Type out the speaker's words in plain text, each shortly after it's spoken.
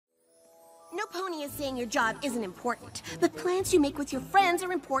No pony is saying your job isn't important. The plans you make with your friends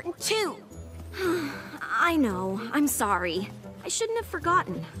are important too. I know. I'm sorry. I shouldn't have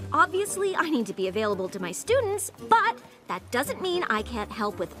forgotten. Obviously, I need to be available to my students, but that doesn't mean I can't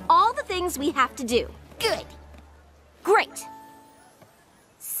help with all the things we have to do. Good. Great.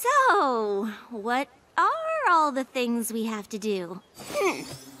 So, what are all the things we have to do?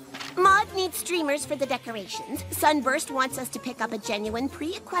 Maud needs streamers for the decorations. Sunburst wants us to pick up a genuine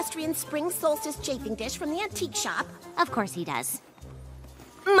pre-equestrian spring solstice chafing dish from the antique shop. Of course he does.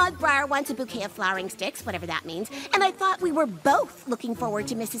 Mudbriar wants a bouquet of flowering sticks, whatever that means. And I thought we were both looking forward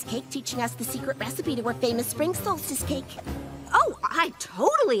to Mrs. Cake teaching us the secret recipe to her famous spring solstice cake. Oh, I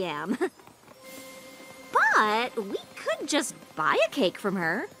totally am. But we could just buy a cake from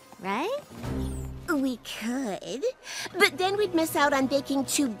her, right? We could, but then we'd miss out on baking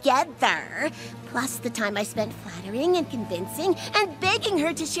together. Plus, the time I spent flattering and convincing and begging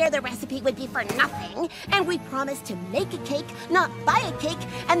her to share the recipe would be for nothing. And we promised to make a cake, not buy a cake,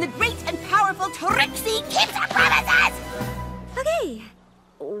 and the great and powerful Trixie keeps her promises! Okay,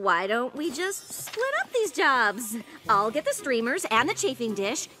 why don't we just split up these jobs? I'll get the streamers and the chafing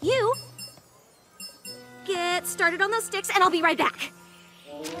dish. You get started on those sticks, and I'll be right back.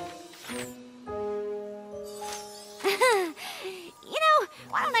 You know,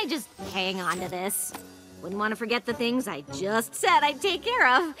 why don't I just hang on to this? Wouldn't want to forget the things I just said I'd take care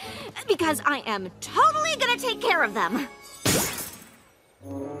of, because I am totally gonna take care of them.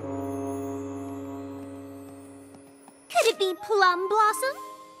 Could it be Plum Blossom?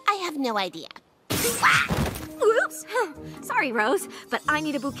 I have no idea. Oops. Sorry, Rose, but I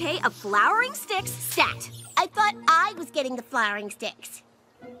need a bouquet of flowering sticks stat. I thought I was getting the flowering sticks.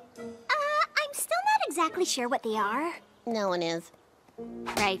 I'm still not exactly sure what they are. No one is.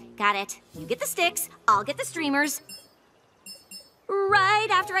 Right, got it. You get the sticks, I'll get the streamers. Right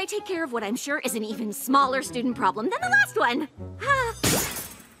after I take care of what I'm sure is an even smaller student problem than the last one.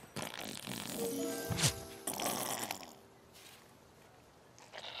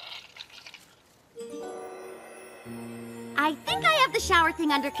 I think I have the shower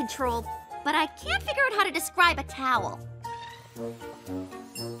thing under control, but I can't figure out how to describe a towel.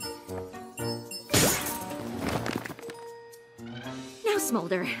 Now,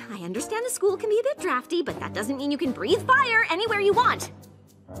 Smolder, I understand the school can be a bit drafty, but that doesn't mean you can breathe fire anywhere you want.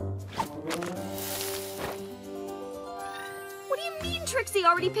 What do you mean Trixie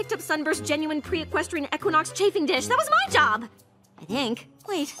already picked up Sunburst's genuine pre-equestrian equinox chafing dish? That was my job! I think.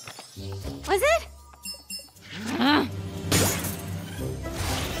 Wait. Was it?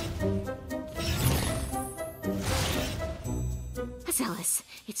 Alice,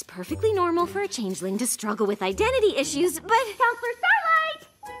 it's perfectly normal for a changeling to struggle with identity issues, but... Counselor Starlight!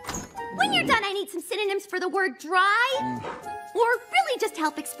 When you're done, I need some synonyms for the word dry. Or really just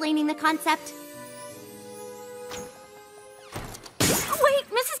help explaining the concept. Wait,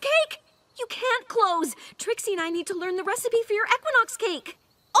 Mrs. Cake! You can't close! Trixie and I need to learn the recipe for your equinox cake.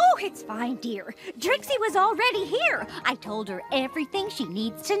 Oh, it's fine, dear. Trixie was already here. I told her everything she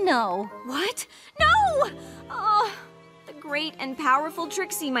needs to know. What? No! Oh... Great and powerful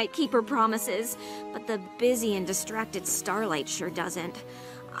Trixie might keep her promises, but the busy and distracted Starlight sure doesn't.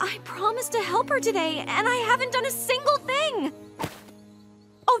 I promised to help her today, and I haven't done a single thing!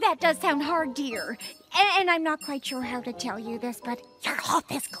 Oh, that does sound hard, dear. And I'm not quite sure how to tell you this, but your hoof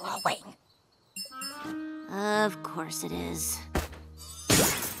is glowing. Of course it is.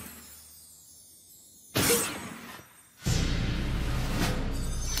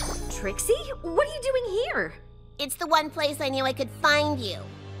 Trixie? What are you doing here? It's the one place I knew I could find you.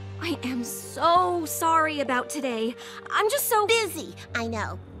 I am so sorry about today. I'm just so busy, I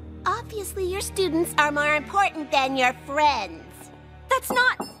know. Obviously, your students are more important than your friends. That's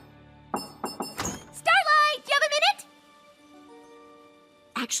not... Starlight, do you have a minute?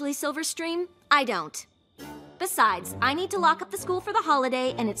 Actually, Silverstream, I don't. Besides, I need to lock up the school for the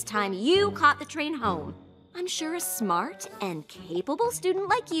holiday, and it's time you caught the train home. I'm sure a smart and capable student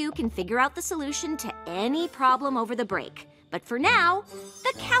like you can figure out the solution to any problem over the break. But for now,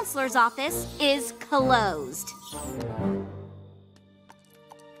 the counselor's office is closed.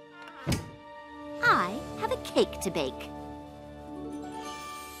 I have a cake to bake.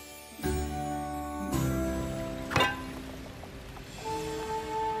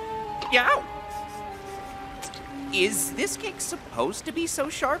 Yow! Is this cake supposed to be so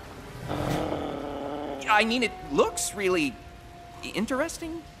sharp? I mean, it looks really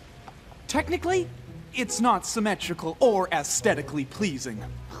interesting. Technically, it's not symmetrical or aesthetically pleasing.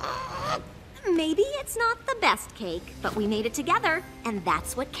 Maybe it's not the best cake, but we made it together, and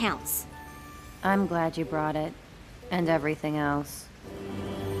that's what counts. I'm glad you brought it. And everything else.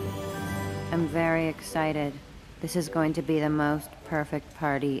 I'm very excited. This is going to be the most perfect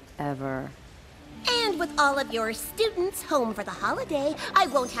party ever. And with all of your students home for the holiday, I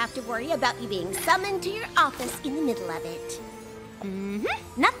won't have to worry about you being summoned to your office in the middle of it.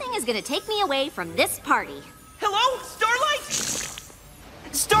 Nothing is gonna take me away from this party. Hello? Starlight?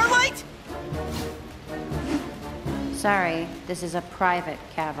 Starlight? Sorry, this is a private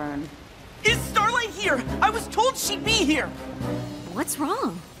cavern. Is Starlight here? I was told she'd be here. What's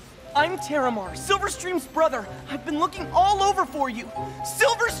wrong? I'm Terramar, Silverstream's brother. I've been looking all over for you.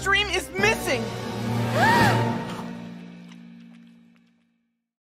 Silverstream is missing!